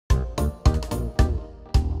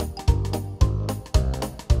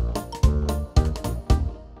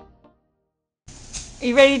Are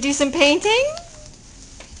you ready to do some painting?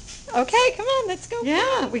 Okay, come on, let's go.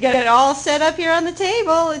 Yeah, we got it all set up here on the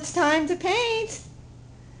table. It's time to paint.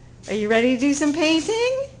 Are you ready to do some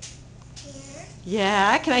painting? Yeah.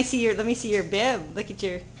 Yeah, can I see let me see your bib. Look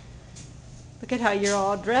at how you're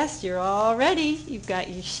all dressed. You're all ready. You've got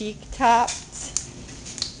your chic tops.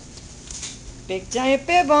 Big giant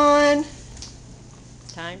bib on.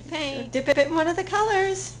 Time to paint. Dip it in one of the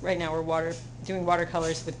colors. Right now we're doing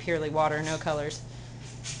watercolors with purely water, no colors.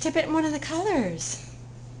 Dip it in one of the colors.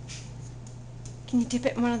 Can you dip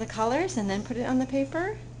it in one of the colors and then put it on the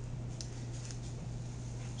paper?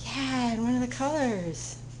 Yeah, in one of the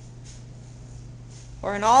colors.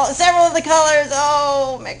 Or in several of the colors.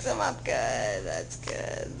 Oh, mix them up good. That's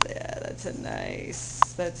good. Yeah, that's a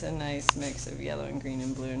nice mix of yellow and green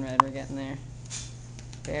and blue and red we're getting there.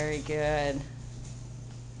 Very good.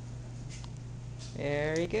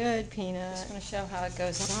 Very good, Peanut. Just going to show how it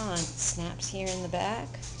goes on. It snaps here in the back,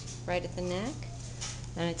 right at the neck.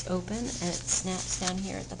 Then it's open and it snaps down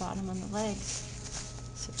here at the bottom on the legs.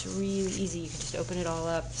 So it's really easy. You can just open it all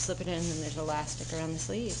up, slip it in, and there's elastic around the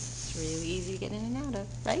sleeves. It's really easy to get in and out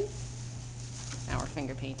of, right? Now we're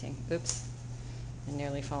finger painting. Oops. I'm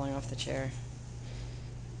nearly falling off the chair.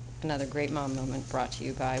 Another great mom moment brought to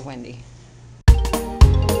you by Wendy.